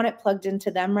don't want it plugged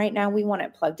into them right now. We want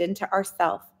it plugged into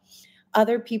ourselves.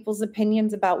 Other people's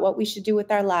opinions about what we should do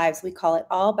with our lives. We call it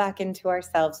all back into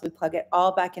ourselves. We plug it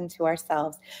all back into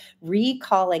ourselves,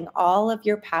 recalling all of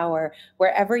your power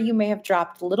wherever you may have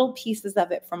dropped little pieces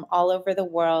of it from all over the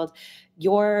world.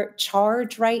 Your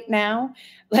charge right now,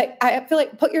 like I feel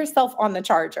like put yourself on the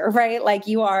charger, right? Like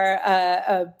you are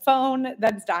a phone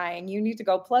that's dying. You need to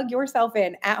go plug yourself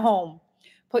in at home.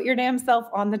 Put your damn self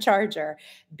on the charger.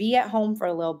 Be at home for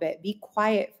a little bit. Be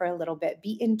quiet for a little bit.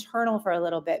 Be internal for a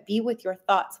little bit. Be with your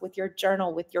thoughts, with your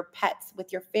journal, with your pets,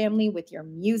 with your family, with your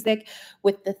music,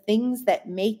 with the things that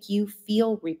make you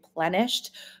feel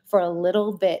replenished for a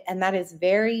little bit. And that is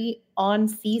very on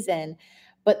season.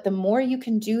 But the more you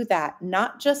can do that,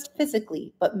 not just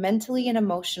physically, but mentally and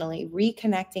emotionally,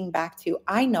 reconnecting back to,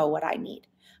 I know what I need.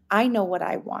 I know what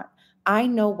I want. I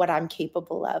know what I'm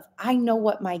capable of. I know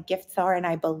what my gifts are and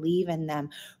I believe in them.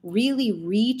 Really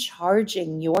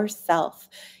recharging yourself.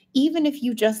 Even if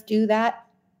you just do that,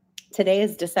 today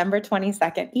is December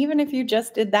 22nd. Even if you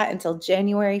just did that until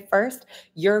January 1st,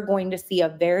 you're going to see a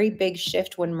very big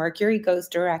shift when Mercury goes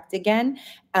direct again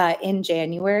in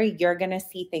January. You're going to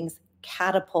see things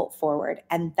catapult forward.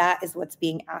 And that is what's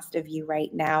being asked of you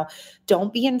right now.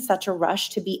 Don't be in such a rush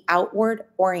to be outward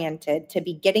oriented, to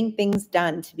be getting things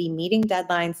done, to be meeting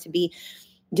deadlines, to be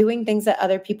doing things that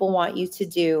other people want you to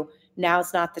do.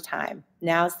 Now's not the time.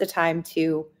 Now's the time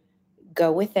to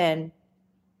go within,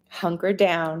 hunker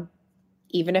down,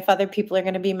 even if other people are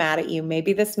going to be mad at you.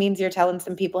 Maybe this means you're telling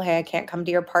some people, hey, I can't come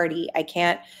to your party. I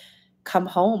can't come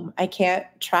home. I can't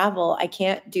travel. I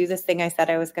can't do this thing I said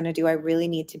I was going to do. I really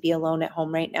need to be alone at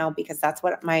home right now because that's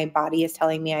what my body is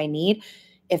telling me I need.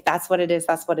 If that's what it is,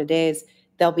 that's what it is.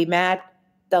 They'll be mad.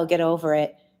 They'll get over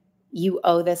it. You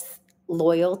owe this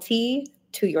loyalty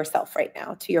to yourself right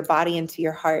now, to your body and to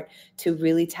your heart, to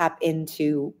really tap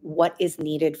into what is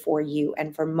needed for you.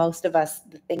 And for most of us,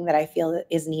 the thing that I feel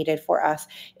is needed for us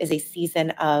is a season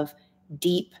of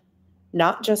deep,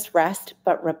 not just rest,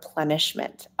 but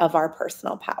replenishment of our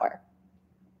personal power.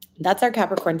 That's our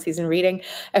Capricorn season reading.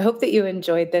 I hope that you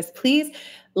enjoyed this. Please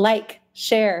like,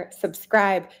 share,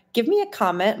 subscribe, give me a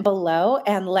comment below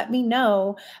and let me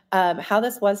know how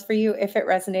this was for you, if it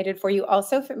resonated for you.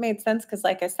 Also, if it made sense, because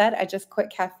like I said, I just quit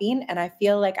caffeine and I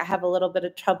feel like I have a little bit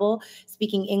of trouble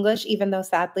speaking English, even though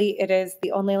sadly it is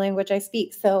the only language I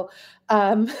speak. So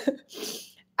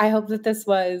I hope that this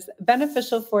was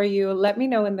beneficial for you. Let me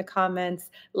know in the comments.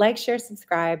 Like, share,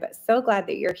 subscribe. So glad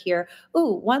that you're here.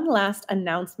 Ooh, one last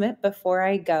announcement before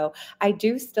I go. I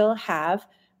do still have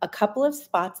a couple of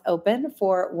spots open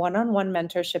for one-on-one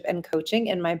mentorship and coaching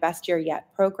in my Best Year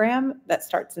Yet program that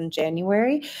starts in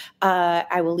January.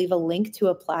 I will leave a link to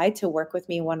apply to work with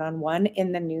me one-on-one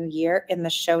in the new year in the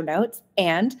show notes.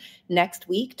 And next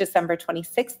week, December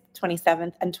 26th,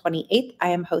 27th, and 28th, I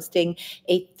am hosting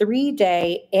a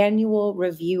 3-day annual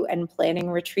review and planning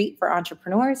retreat for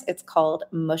entrepreneurs. It's called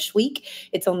Mush Week.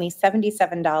 It's only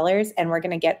 $77, and we're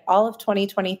going to get all of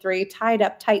 2023 tied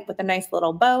up tight with a nice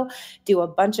little bow, do a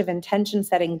bunch of intention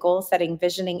setting, goal setting,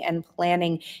 visioning, and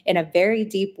planning in a very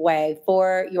deep way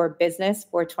for your business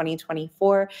for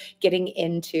 2024, getting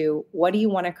into what do you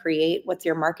want to create? What's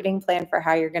your marketing plan for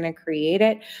how you're going to create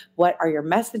it? What are your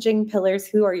messaging pillars?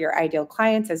 Who are your ideal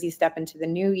clients as you step into the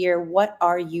new year? What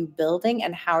are you building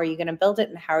and how are you going to build it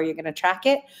and how are you going to track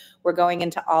it? We're going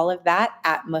into all of that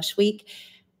at Mush Week.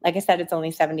 Like I said, it's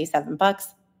only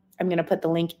 $77. I'm going to put the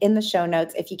link in the show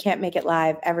notes. If you can't make it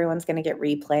live, everyone's going to get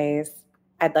replays.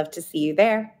 I'd love to see you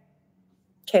there.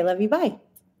 Okay, love you. Bye.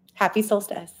 Happy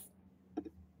solstice.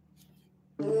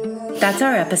 That's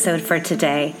our episode for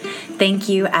today. Thank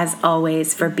you, as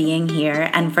always, for being here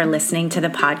and for listening to the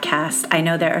podcast. I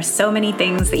know there are so many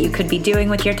things that you could be doing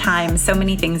with your time, so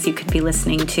many things you could be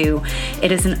listening to.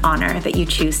 It is an honor that you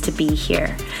choose to be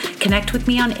here. Connect with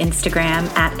me on Instagram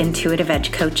at Intuitive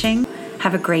Edge Coaching.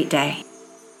 Have a great day.